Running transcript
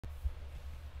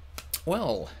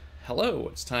Well, hello.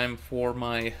 It's time for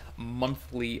my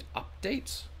monthly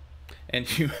update.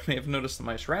 And you may have noticed that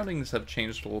my surroundings have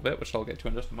changed a little bit, which I'll get to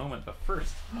in just a moment. But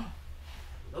first,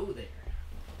 hello there.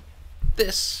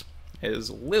 This is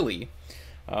Lily.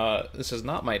 This is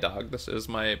not my dog. This is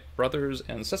my brother's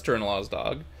and sister-in-law's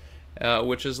dog,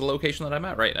 which is the location that I'm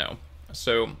at right now.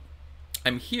 So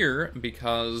I'm here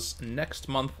because next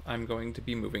month I'm going to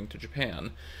be moving to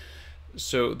Japan.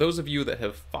 So those of you that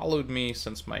have followed me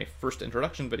since my first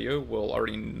introduction video will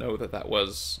already know that that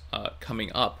was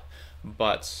coming up,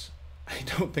 but I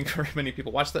don't think very many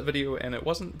people watched that video, and it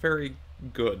wasn't very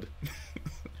good.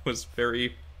 It was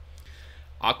very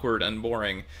awkward and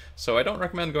boring, so I don't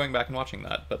recommend going back and watching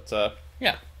that, but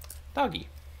yeah, doggy.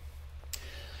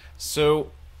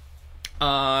 So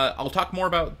I'll talk more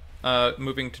about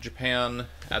moving to Japan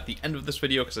at the end of this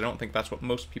video, because I don't think that's what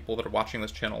most people that are watching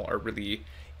this channel are really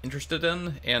interested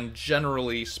in, and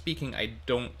generally speaking, I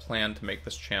don't plan to make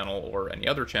this channel or any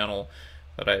other channel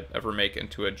that I ever make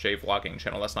into a J-vlogging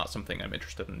channel. That's not something I'm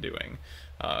interested in doing.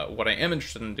 What I am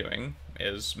interested in doing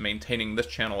is maintaining this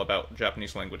channel about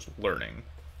Japanese language learning.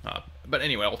 But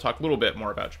anyway, I'll talk a little bit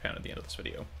more about Japan at the end of this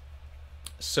video.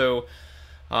 So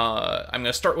I'm going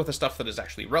to start with the stuff that is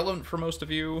actually relevant for most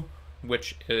of you,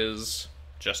 which is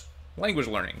just language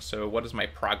learning. So what is my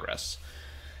progress?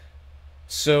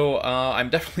 So I'm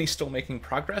definitely still making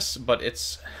progress, but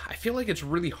I feel like it's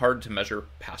really hard to measure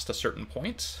past a certain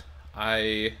point.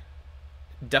 I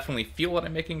definitely feel that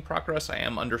I'm making progress. I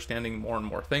am understanding more and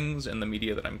more things in the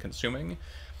media that I'm consuming,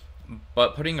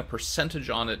 but putting a percentage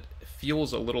on it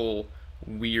feels a little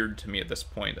weird to me at this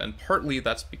point, and partly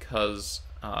that's because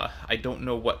I don't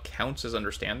know what counts as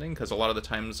understanding, because a lot of the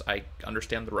times I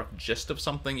understand the rough gist of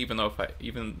something, even though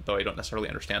I don't necessarily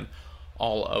understand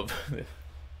all of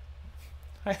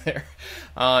hi there.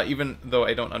 Even though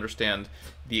I don't understand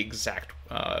the exact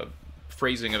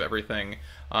phrasing of everything,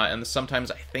 and sometimes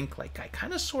I think like I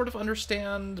kind of sort of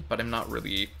understand, but I'm not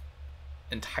really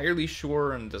entirely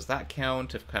sure, and does that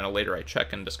count if kind of later I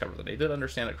check and discover that I did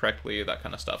understand it correctly, that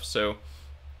kind of stuff. So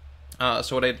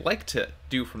what I'd like to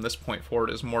do from this point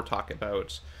forward is more talk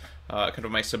about kind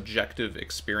of my subjective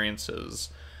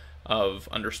experiences of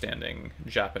understanding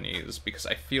Japanese, because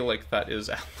I feel like that is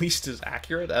at least as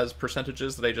accurate as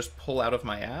percentages that I just pull out of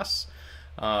my ass,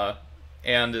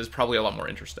 and is probably a lot more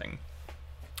interesting.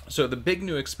 So the big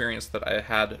new experience that I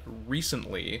had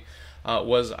recently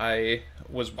was I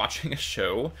was watching a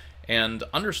show and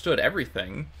understood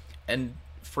everything and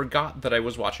forgot that I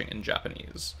was watching in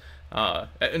Japanese.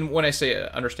 And when I say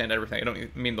understand everything, I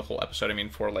don't mean the whole episode. I mean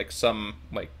for like some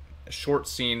like short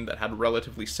scene that had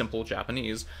relatively simple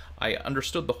Japanese, I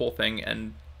understood the whole thing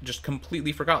and just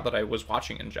completely forgot that I was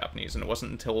watching in Japanese. And it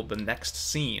wasn't until the next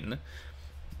scene,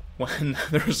 when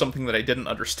there was something that I didn't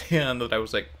understand, that I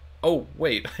was like, oh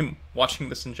wait, I'm watching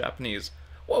this in Japanese.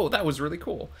 Whoa, that was really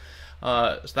cool.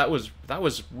 So that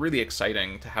was really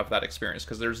exciting to have that experience,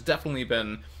 because there's definitely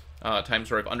been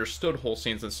times where I've understood whole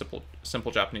scenes in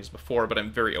simple Japanese before, but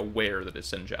I'm very aware that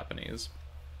it's in Japanese.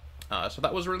 So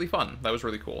that was really fun. That was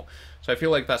really cool. So I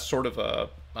feel like that's sort of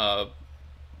a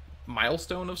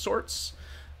milestone of sorts.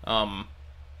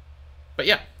 But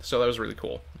yeah, so that was really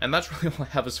cool. And that's really all I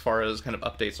have as far as kind of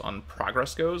updates on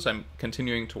progress goes. I'm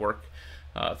continuing to work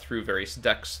through various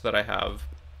decks that I have.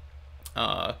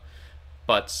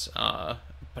 But I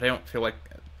don't feel like,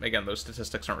 again, those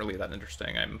statistics aren't really that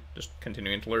interesting. I'm just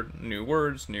continuing to learn new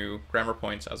words, new grammar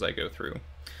points as I go through.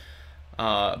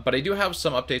 But I do have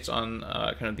some updates on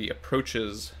kind of the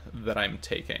approaches that I'm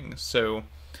taking. So,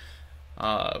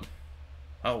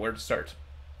 where to start?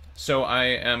 So I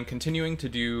am continuing to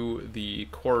do the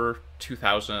Core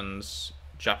 2000s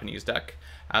Japanese deck,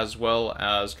 as well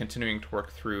as continuing to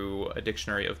work through a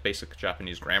dictionary of basic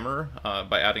Japanese grammar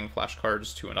by adding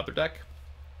flashcards to another deck.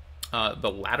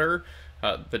 The latter,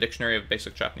 the dictionary of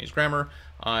basic Japanese grammar,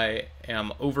 I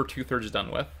am over 2/3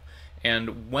 done with.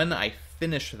 And when I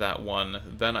finish that one,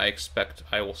 then I expect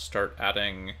I will start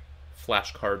adding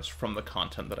flashcards from the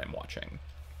content that I'm watching.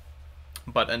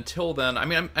 But until then, I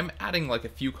mean, I'm adding like a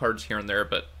few cards here and there,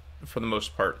 but for the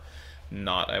most part,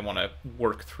 not. I want to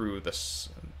work through this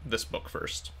book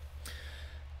first.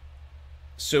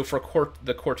 So for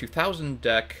the Core 2000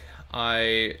 deck,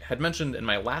 I had mentioned in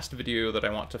my last video that I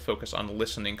want to focus on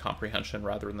listening comprehension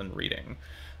rather than reading.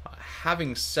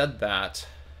 Having said that,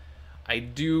 I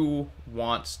do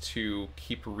want to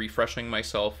keep refreshing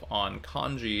myself on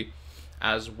kanji,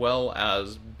 as well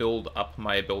as build up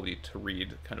my ability to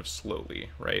read kind of slowly,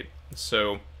 right?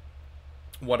 So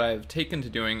what I've taken to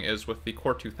doing is, with the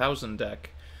Core 2000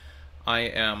 deck,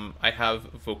 I have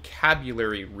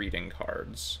vocabulary reading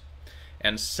cards.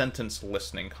 and sentence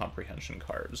listening comprehension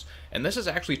cards. And this has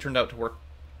actually turned out to work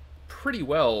pretty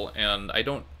well, and I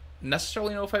don't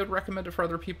necessarily know if I would recommend it for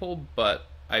other people, but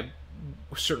I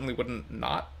certainly wouldn't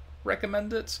not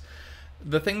recommend it.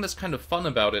 The thing that's kind of fun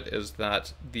about it is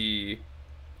that the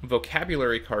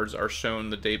vocabulary cards are shown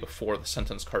the day before the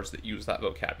sentence cards that use that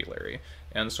vocabulary.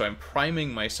 And so I'm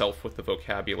priming myself with the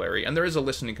vocabulary, and there is a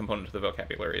listening component to the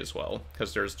vocabulary as well,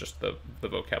 because there's just the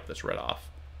vocab that's read off.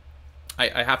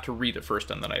 I have to read it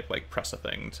first, and then I like press a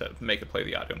thing to make it play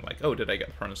the audio, and like, oh, did I get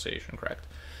the pronunciation correct?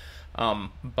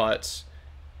 But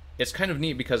it's kind of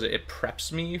neat because it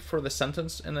preps me for the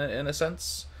sentence in a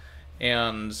sense,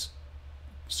 and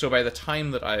so by the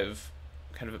time that I've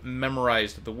kind of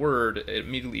memorized the word, it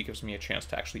immediately gives me a chance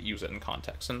to actually use it in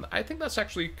context, and I think that's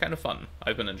actually kind of fun.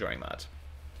 I've been enjoying that.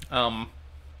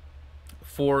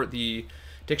 For the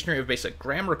Dictionary of Basic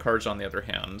Grammar cards, on the other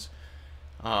hand,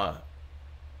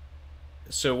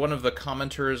 so one of the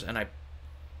commenters, and I'm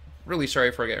really sorry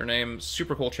if I forget your name,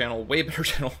 super cool channel, way better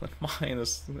channel than mine.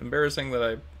 It's embarrassing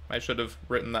that I should have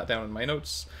written that down in my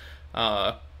notes.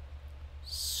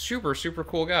 Super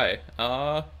cool guy.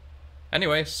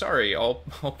 Anyway, sorry, I'll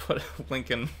put a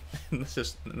link in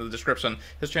the description.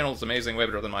 His channel is amazing, way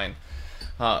better than mine.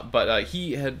 But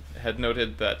he had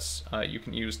noted that you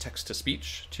can use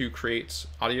text-to-speech to create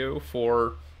audio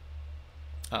for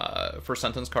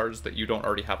sentence cards that you don't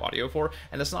already have audio for,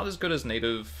 and it's not as good as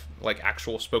native, like,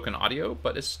 actual spoken audio,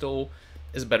 but it still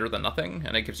is better than nothing,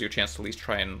 and it gives you a chance to at least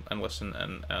try and listen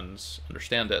and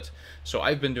understand it. So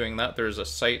I've been doing that. There's a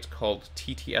site called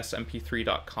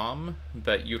ttsmp3.com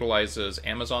that utilizes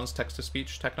Amazon's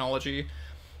text-to-speech technology,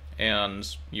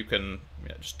 and you can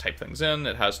just type things in.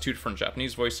 It has 2 different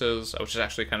Japanese voices, which is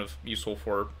actually kind of useful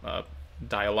for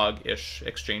dialogue-ish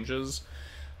exchanges,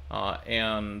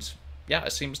 and yeah,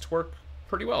 it seems to work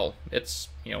pretty well. It's,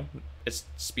 it's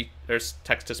there's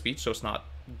text-to-speech, so it's not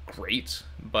great,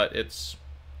 but it's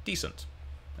decent.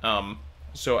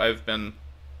 So I've been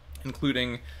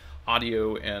including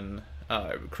audio in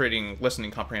creating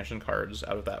listening comprehension cards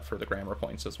out of that for the grammar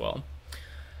points as well.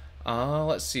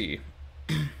 Let's see.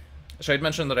 So I'd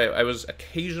mentioned that I was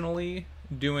occasionally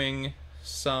doing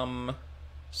some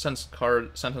sentence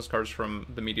cards from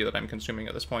the media that I'm consuming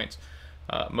at this point,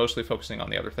 mostly focusing on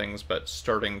the other things, but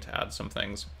starting to add some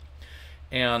things.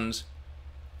 And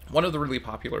one of the really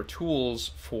popular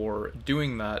tools for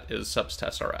doing that is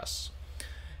subst.srs.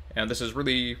 And this is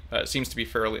really, seems to be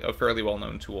a fairly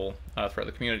well-known tool throughout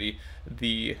the community.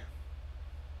 The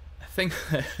thing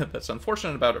that's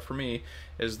unfortunate about it for me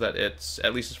is that it's,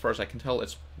 at least as far as I can tell,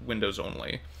 it's Windows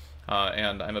only.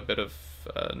 And I'm a bit of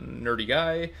a nerdy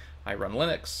guy. I run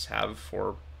Linux, have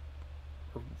for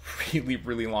a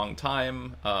really long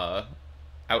time.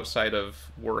 Outside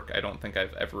of work, I don't think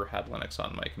I've ever had Linux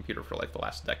on my computer for like the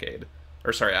last decade.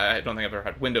 Or sorry, I don't think I've ever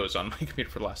had Windows on my computer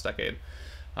for the last decade.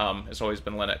 It's always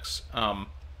been Linux.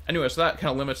 Anyway, so that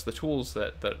kind of limits the tools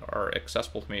that are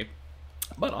accessible to me.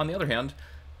 But on the other hand,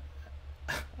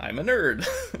 I'm a nerd,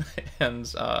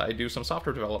 and I do some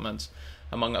software development,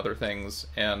 among other things,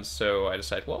 and so I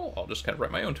decided, well, I'll just kind of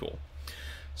write my own tool.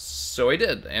 So I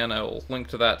did, and I'll link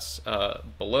to that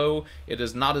below. It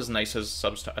is not as nice as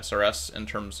subst.srs in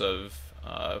terms of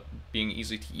being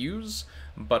easy to use,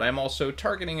 but I'm also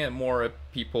targeting it more at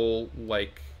people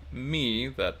like me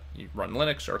that run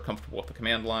Linux, are comfortable with the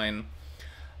command line,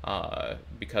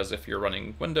 because if you're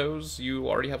running Windows, you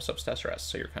already have subst.srs,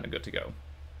 so you're kind of good to go.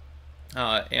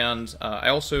 And I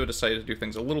also decided to do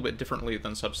things a little bit differently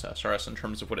than subst.srs in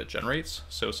terms of what it generates.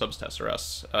 So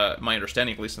subst.srs, my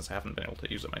understanding, at least since I haven't been able to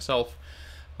use it myself,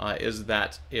 is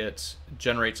that it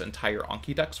generates entire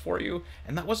Anki decks for you,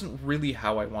 and that wasn't really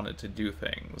how I wanted to do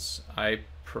things. I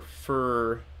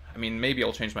prefer, I mean, maybe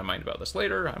I'll change my mind about this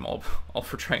later. I'm all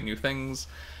for trying new things.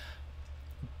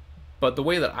 But the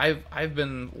way that I've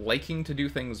been liking to do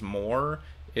things more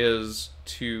is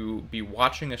to be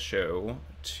watching a show,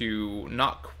 to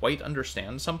not quite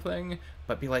understand something,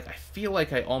 but be like, I feel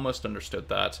like I almost understood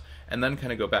that, and then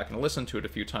kind of go back and listen to it a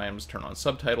few times, turn on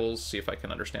subtitles, see if I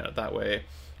can understand it that way,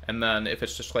 and then if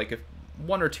it's just like if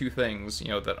one or two things,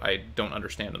 that I don't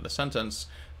understand in the sentence,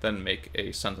 then make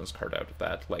a sentence card out of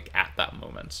that, like at that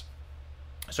moment.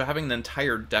 So having the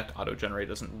entire deck auto-generate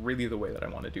isn't really the way that I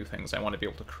want to do things. I want to be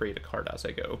able to create a card as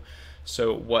I go.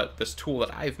 So what this tool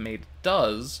that I've made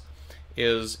does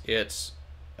is it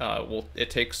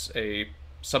takes a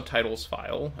subtitles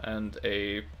file and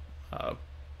a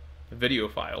video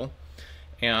file,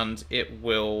 and it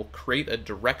will create a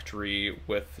directory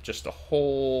with just a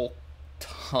whole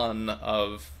ton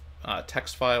of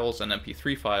text files and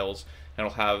MP3 files, and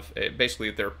it'll have,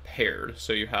 basically they're paired.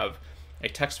 So you have a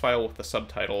text file with the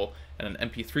subtitle and an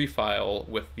MP3 file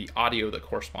with the audio that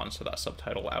corresponds to that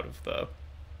subtitle out of the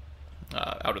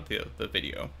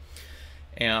video.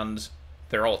 And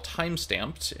they're all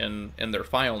time-stamped in their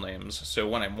file names, so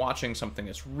when I'm watching something,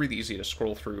 it's really easy to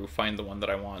scroll through, find the one that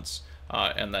I want,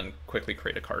 and then quickly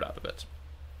create a card out of it.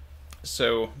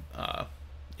 So,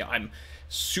 yeah, I'm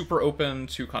super open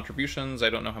to contributions. I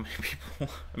don't know how many people,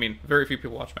 I mean, very few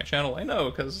people watch my channel. I know,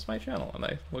 because it's my channel, and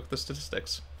I look at the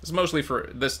statistics.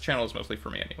 This channel is mostly for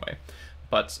me anyway.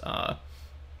 But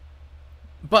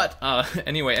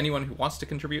anyway, anyone who wants to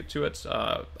contribute to it,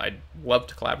 I'd love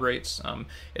to collaborate.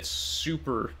 It's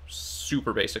super,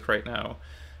 super basic right now,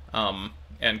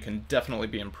 and can definitely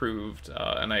be improved,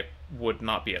 and I would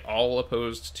not be at all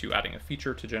opposed to adding a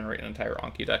feature to generate an entire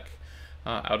Anki deck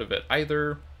out of it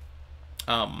either.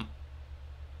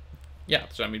 Yeah,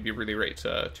 so I mean, it'd be really great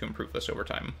to improve this over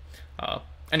time.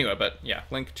 Anyway, but yeah,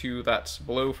 link to that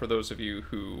below for those of you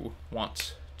who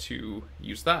want to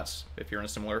use that if you're in a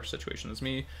similar situation as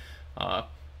me.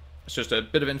 It's just a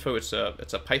bit of info. It's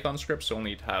a Python script, so you'll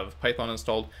need to have Python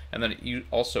installed, and then it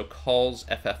also calls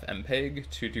ffmpeg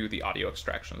to do the audio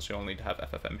extraction, so you'll need to have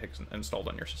ffmpeg installed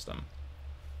on your system.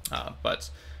 But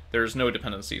there's no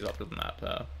dependencies other than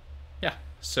that. Yeah,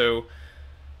 so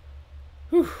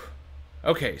whew.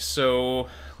 Okay, so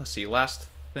let's see, last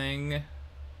thing.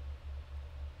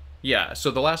 Yeah,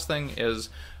 so the last thing is,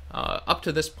 up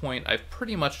to this point, I've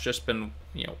pretty much just been,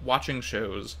 watching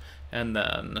shows, and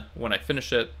then when I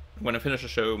finish a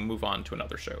show, move on to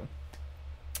another show.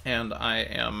 And I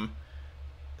am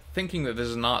thinking that this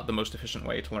is not the most efficient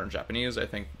way to learn Japanese. I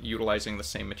think utilizing the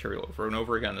same material over and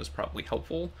over again is probably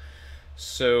helpful.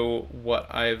 So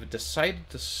what I've decided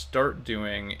to start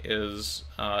doing is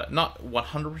not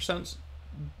 100%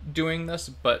 doing this,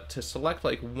 but to select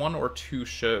like 1 or 2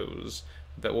 shows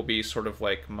that will be sort of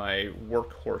like my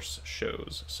workhorse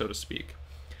shows, so to speak,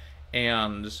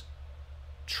 and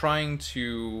trying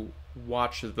to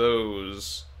watch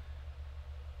those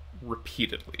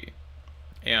repeatedly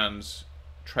and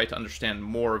try to understand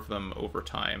more of them over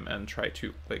time and try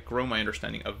to like grow my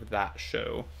understanding of that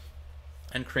show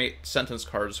and create sentence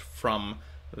cards from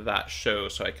that show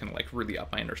so I can like really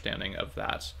up my understanding of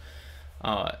that.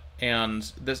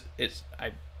 And this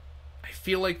I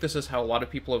feel like this is how a lot of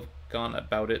people have gone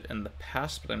about it in the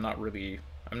past, but I'm not really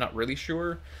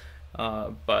sure.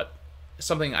 But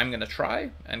something I'm gonna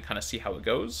try and kind of see how it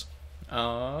goes.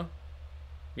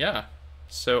 Yeah,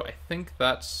 so I think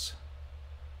that's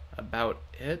about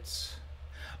it.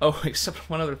 Oh, except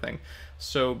one other thing.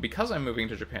 So because I'm moving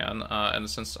to Japan, and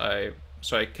since I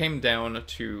came down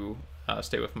to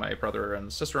stay with my brother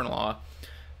and sister-in-law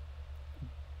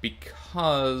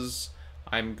because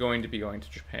I'm going to be going to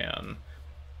Japan.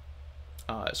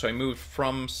 So I moved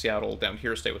from Seattle down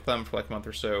here to stay with them for like a month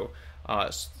or so,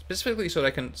 specifically so that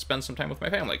I can spend some time with my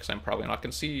family, because I'm probably not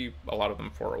going to see a lot of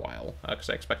them for a while, because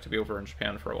I expect to be over in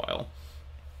Japan for a while.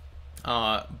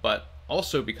 But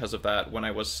also because of that, when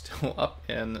I was still up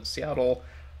in Seattle,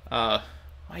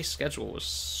 my schedule was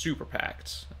super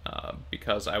packed,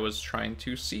 because I was trying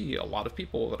to see a lot of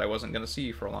people that I wasn't going to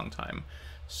see for a long time.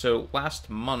 So last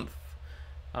month,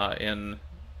 in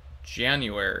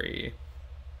January,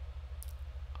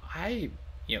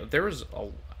 there was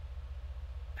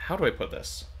how do I put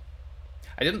this?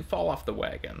 I didn't fall off the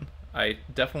wagon. I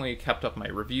definitely kept up my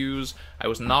reviews. I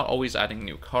was not always adding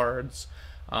new cards,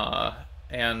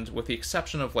 and with the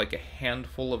exception of like a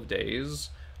handful of days,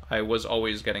 I was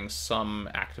always getting some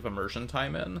active immersion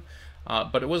time in,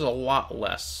 but it was a lot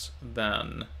less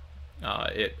than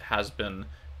it has been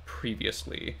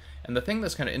previously. And the thing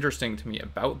that's kind of interesting to me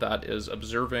about that is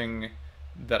observing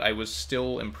that I was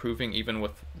still improving even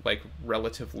with like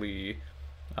relatively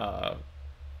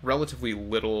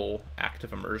little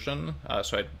active immersion.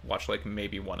 So I'd watch like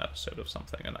maybe one episode of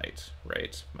something a night,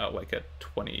 right? Like a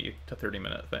 20 to 30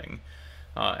 minute thing.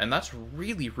 And that's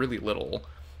really, really little.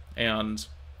 And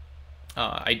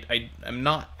I'm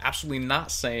absolutely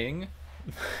not saying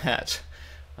that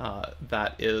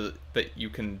that you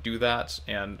can do that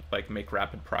and like make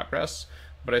rapid progress,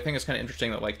 but I think it's kind of interesting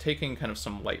that like taking kind of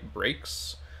some light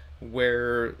breaks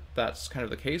where that's kind of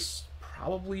the case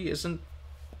probably isn't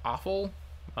awful,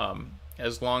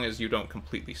 as long as you don't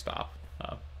completely stop.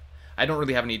 I don't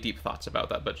really have any deep thoughts about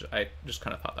that, but I just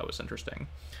kind of thought that was interesting.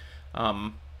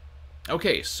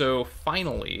 Okay, so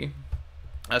finally,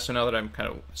 so now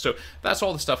that so that's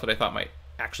all the stuff that I thought might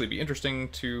actually be interesting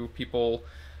to people.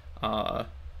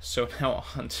 So now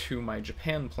on to my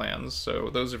Japan plans.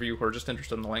 So those of you who are just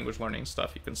interested in the language learning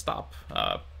stuff, you can stop.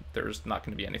 There's not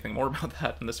going to be anything more about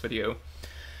that in this video.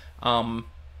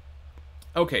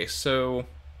 Okay, so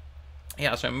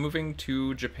yeah, so I'm moving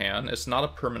to Japan. It's not a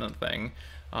permanent thing.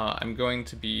 I'm going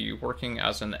to be working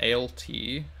as an ALT,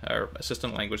 or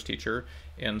assistant language teacher,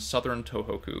 in southern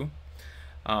Tohoku,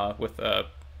 with a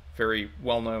very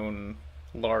well-known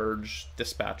large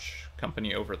dispatch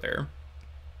company over there.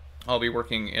 I'll be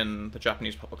working in the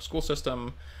Japanese public school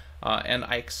system, and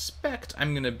I expect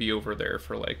I'm going to be over there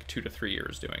for like 2 to 3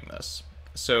 years doing this.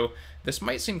 So this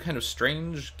might seem kind of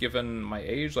strange given my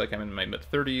age, like I'm in my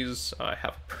mid-30s, I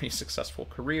have a pretty successful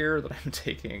career that I'm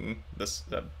taking this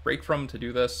break from to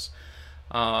do this,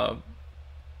 but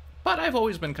I've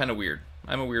always been kind of weird.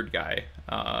 I'm a weird guy.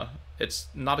 It's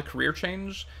not a career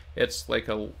change, it's like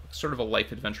a sort of a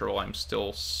life adventure while I'm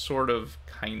still sort of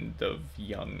kind of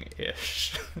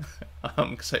young-ish.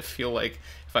 Because I feel like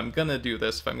if I'm gonna do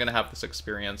this, if I'm gonna have this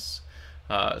experience,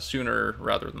 sooner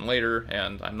rather than later,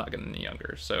 and I'm not getting any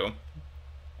younger. So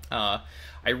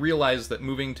I realize that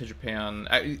moving to Japan,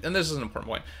 and this is an important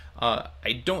point,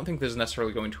 I don't think this is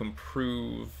necessarily going to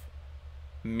improve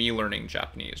me learning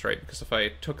Japanese, right? Because if I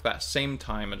took that same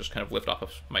time and just kind of lived off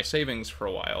of my savings for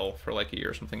a while, for like a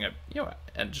year or something,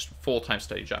 and just full-time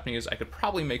study Japanese, I could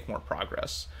probably make more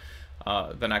progress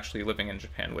than actually living in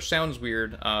Japan, which sounds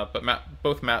weird, but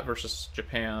both Matt versus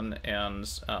Japan and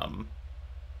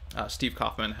Steve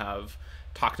Kaufman have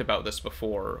talked about this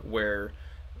before, where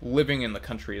living in the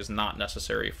country is not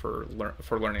necessary for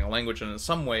learning a language, and in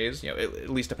some ways,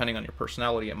 at least depending on your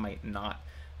personality, it might not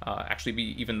actually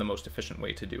be even the most efficient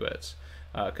way to do it,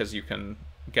 because you can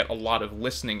get a lot of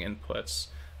listening inputs,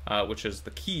 which is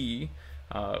the key,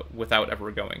 without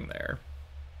ever going there.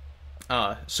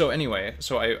 So anyway,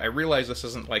 so I realize this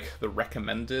isn't like the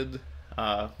recommended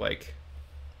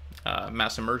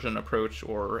mass immersion approach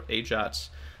or AJATT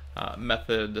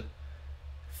method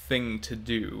thing to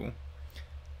do,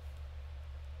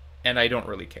 and I don't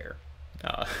really care.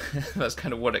 That's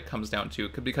kind of what it comes down to,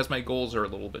 because my goals are a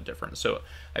little bit different. So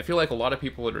I feel like a lot of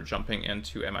people that are jumping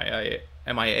into MIA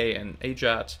and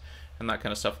AJATT and that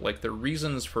kind of stuff, like the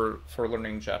reasons for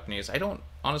learning Japanese, I don't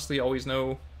honestly always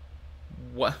know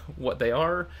what they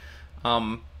are.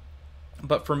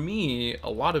 But for me, a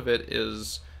lot of it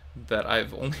is that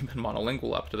I've only been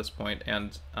monolingual up to this point,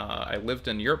 and I lived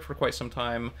in Europe for quite some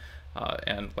time,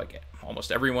 and like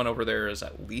almost everyone over there is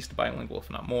at least bilingual, if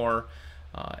not more.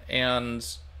 And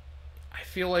I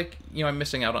feel like, I'm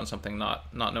missing out on something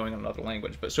not knowing another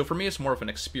language. But so for me, it's more of an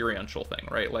experiential thing,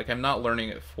 right? Like I'm not learning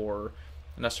it for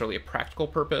necessarily a practical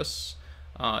purpose.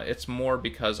 It's more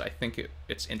because I think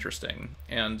it's interesting.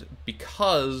 And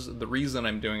because the reason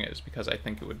I'm doing it is because I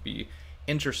think it would be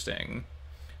interesting,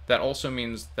 that also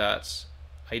means that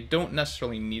I don't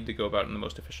necessarily need to go about it in the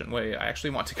most efficient way. I actually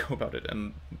want to go about it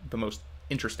in the most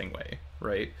interesting way,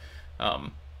 right?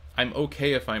 I'm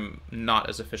okay if I'm not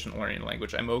as efficient learning a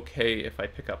language. I'm okay if I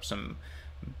pick up some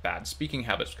bad speaking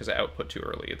habits because I output too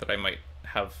early that I might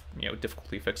have,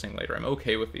 difficulty fixing later. I'm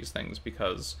okay with these things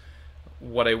because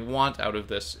what I want out of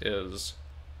this is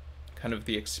kind of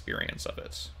the experience of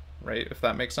it, right? If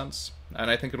that makes sense.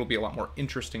 And I think it'll be a lot more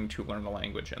interesting to learn the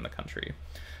language in the country.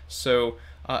 So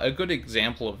a good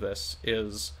example of this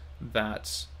is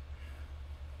that,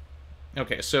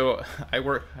 okay, so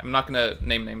I'm not going to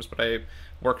name names, but I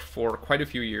worked for quite a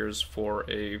few years for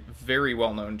a very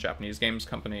well-known Japanese games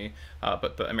company,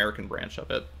 but the American branch of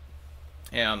it.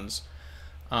 And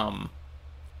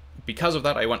because of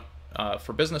that, I went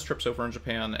for business trips over in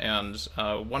Japan, and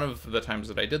one of the times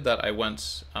that I did that, I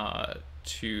went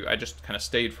I just kind of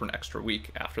stayed for an extra week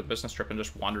after the business trip and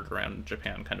just wandered around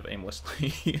Japan kind of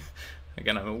aimlessly.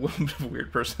 Again, I'm a little bit of a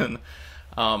weird person.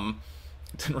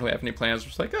 Didn't really have any plans.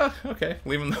 Just like, okay,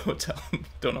 leaving the hotel.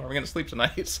 Don't know where I'm going to sleep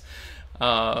tonight.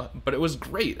 But it was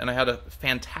great, and I had a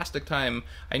fantastic time.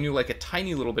 I knew like a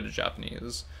tiny little bit of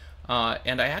Japanese,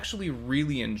 and I actually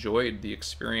really enjoyed the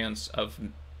experience of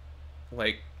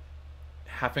like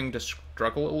having to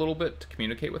struggle a little bit to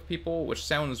communicate with people, which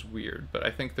sounds weird, but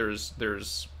I think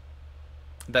that's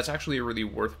actually a really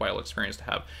worthwhile experience to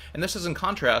have. And this is in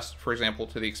contrast, for example,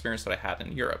 to the experience that I had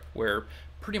in Europe, where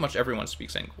pretty much everyone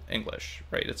speaks English,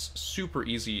 right? It's super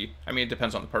easy. I mean, it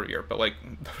depends on the part of Europe, but like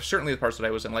certainly the parts that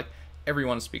I was in, like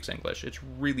everyone speaks English. It's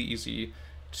really easy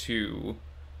to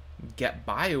get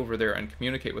by over there and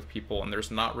communicate with people, and there's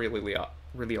not really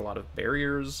a lot of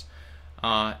barriers.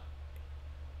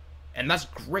 And that's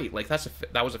great. Like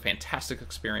that was a fantastic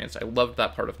experience. I loved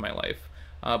that part of my life.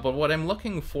 But what I'm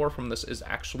looking for from this is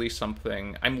actually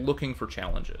something. I'm looking for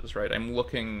challenges, right? I'm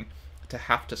looking to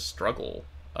have to struggle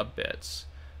a bit.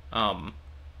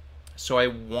 So I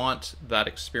want that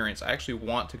experience. I actually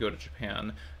want to go to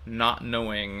Japan not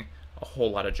knowing a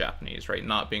whole lot of Japanese, right?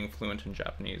 Not being fluent in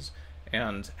Japanese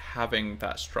and having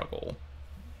that struggle.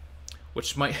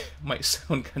 which might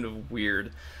sound kind of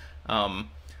weird.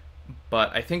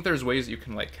 But I think there's ways that you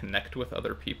can like connect with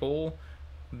other people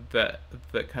that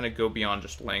kind of go beyond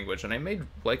just language. And I made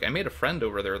a friend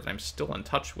over there that I'm still in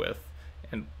touch with,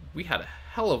 and we had a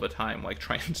hell of a time like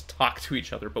trying to talk to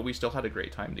each other, but we still had a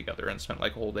great time together and spent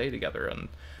like a whole day together. And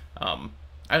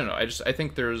I don't know, I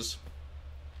think there's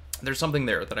something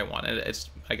there that I want, and it's,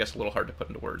 I guess, a little hard to put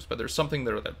into words, but there's something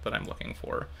there that I'm looking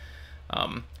for.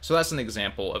 So that's an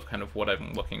example of kind of what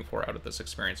I'm looking for out of this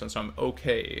experience, and so I'm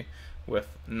okay with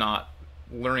not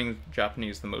learning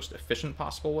Japanese the most efficient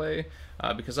possible way,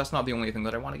 because that's not the only thing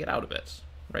that I want to get out of it,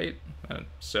 right?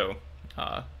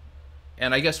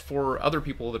 And I guess for other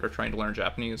people that are trying to learn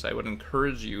Japanese, I would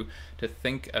encourage you to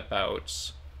think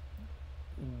about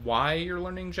why you're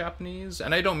learning Japanese.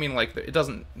 And I don't mean like it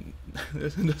doesn't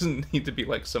need to be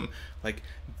like some like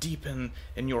deep in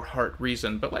your heart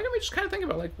reason, but like, I mean, just kind of think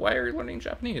about like, why are you learning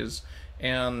Japanese,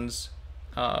 and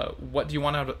what do you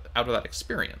want out of that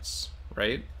experience,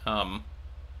 right?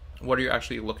 What are you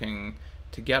actually looking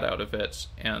to get out of it?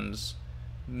 And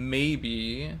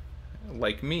maybe,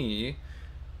 like me,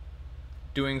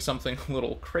 doing something a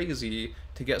little crazy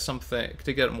to get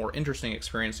a more interesting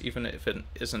experience, even if it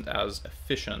isn't as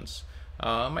efficient,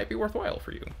 might be worthwhile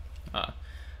for you.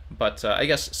 But I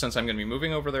guess since I'm going to be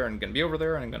moving over there and going to be over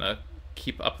there, and I'm going to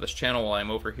keep up this channel while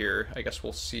I'm over here, I guess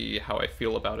we'll see how I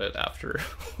feel about it after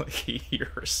like a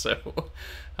year or so.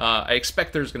 I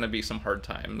expect there's going to be some hard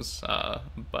times,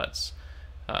 but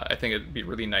I think it'd be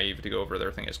really naive to go over there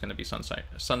thinking it's going to be sunshine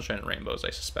and rainbows. I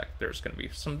suspect there's going to be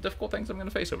some difficult things I'm going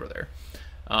to face over there,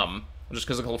 just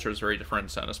because the culture is very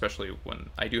different, and especially when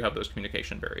I do have those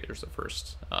communication barriers at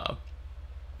first.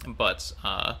 But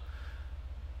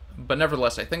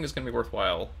nevertheless, I think it's going to be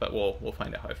worthwhile. But we'll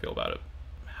find out how I feel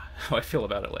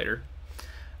about it later.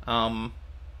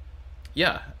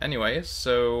 Yeah. Anyway,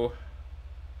 so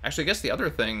actually, I guess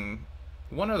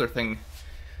one other thing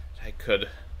I could.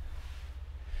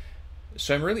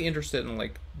 So I'm really interested in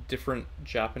like different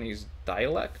Japanese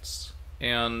dialects,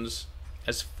 and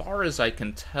as far as I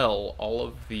can tell, all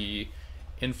of the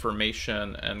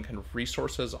information and kind of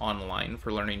resources online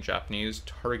for learning Japanese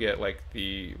target like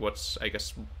what's I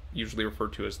guess usually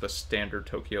referred to as the standard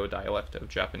Tokyo dialect of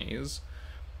Japanese.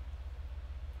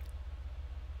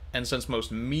 And since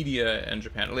most media in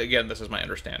Japan, again, this is my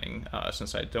understanding,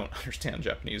 since I don't understand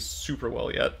Japanese super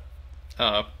well yet,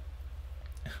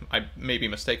 I may be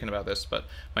mistaken about this, but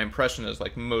my impression is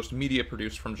like most media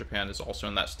produced from Japan is also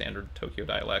in that standard Tokyo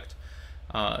dialect.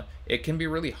 It can be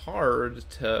really hard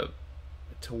to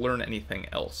learn anything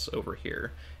else over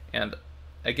here. And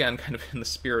again, kind of in the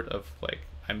spirit of like,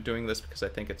 I'm doing this because I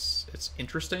think it's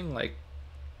interesting, like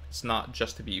it's not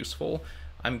just to be useful.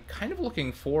 I'm kind of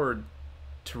looking forward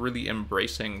to really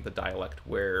embracing the dialect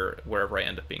wherever I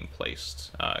end up being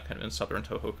placed, kind of in southern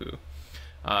Tohoku.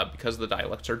 Because the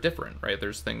dialects are different, right?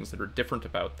 There's things that are different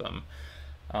about them,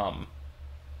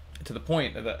 to the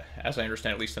point that, as I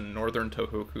understand, at least in northern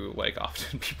Tohoku, like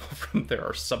often people from there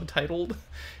are subtitled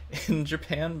in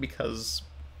Japan because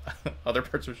other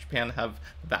parts of Japan have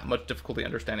that much difficulty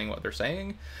understanding what they're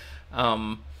saying.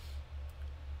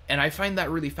 And I find that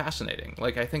really fascinating.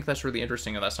 Like, I think that's really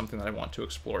interesting, and that's something that I want to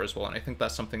explore as well. And I think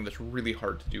that's something that's really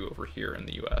hard to do over here in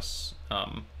the U.S.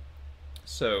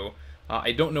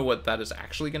 I don't know what that is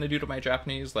actually going to do to my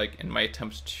Japanese. Like in my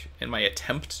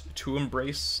attempt to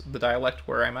embrace the dialect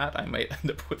where I'm at, I might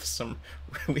end up with some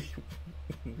really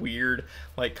weird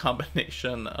like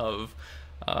combination of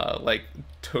like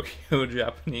Tokyo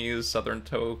Japanese, Southern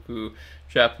Tohoku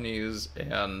Japanese,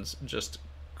 and just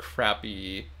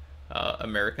crappy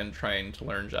American trying to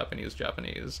learn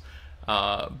Japanese.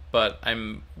 But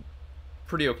I'm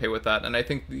pretty okay with that, and I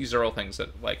think these are all things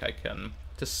that like I can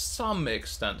to some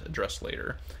extent address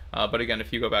later. But again,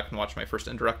 if you go back and watch my first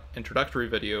introductory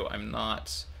video, I'm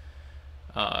not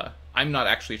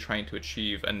actually trying to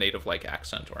achieve a native-like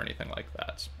accent or anything like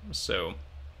that. So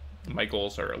my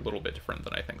goals are a little bit different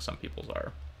than I think some people's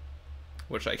are,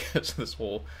 which I guess this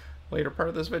whole later part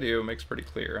of this video makes pretty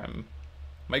clear.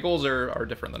 My goals are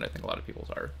different than I think a lot of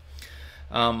people's are.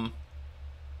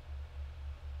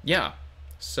 Yeah.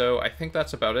 So I think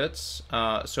that's about it.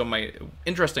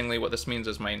 Interestingly, what this means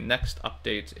is my next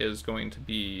update is going to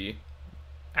be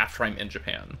after I'm in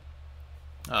Japan.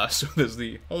 So this is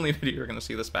the only video you're going to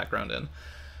see this background in.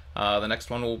 The next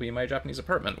one will be my Japanese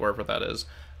apartment, wherever that is.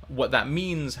 What that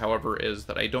means, however, is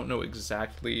that I don't know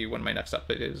exactly when my next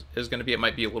update is going to be. It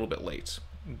might be a little bit late,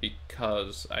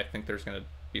 because I think there's going to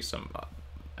be some...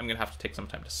 I'm going to have to take some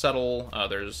time to settle.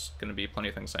 There's going to be plenty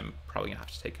of things I'm probably going to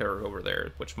have to take care of over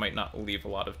there, which might not leave a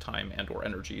lot of time and or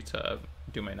energy to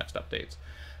do my next updates.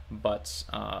 but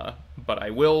I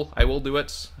will do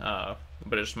it.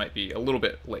 But it just might be a little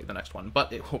bit late, the next one.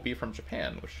 But it will be from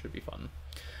Japan, which should be fun.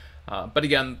 But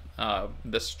again,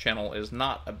 this channel is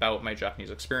not about my Japanese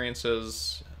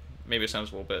experiences. Maybe it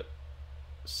sounds a little bit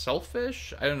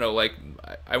selfish. I don't know, like,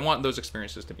 I want those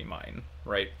experiences to be mine,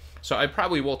 right? So I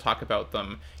probably will talk about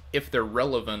them if they're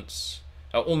relevant,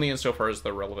 only insofar as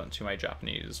they're relevant to my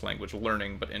Japanese language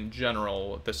learning, but in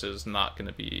general, this is not going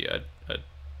to be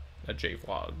a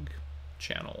J-vlog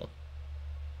channel.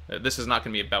 This is not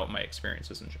going to be about my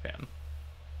experiences in Japan,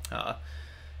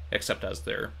 except as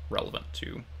they're relevant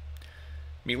to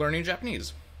me learning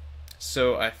Japanese.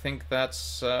 So I think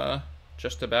that's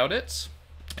just about it,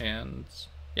 and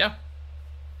yeah.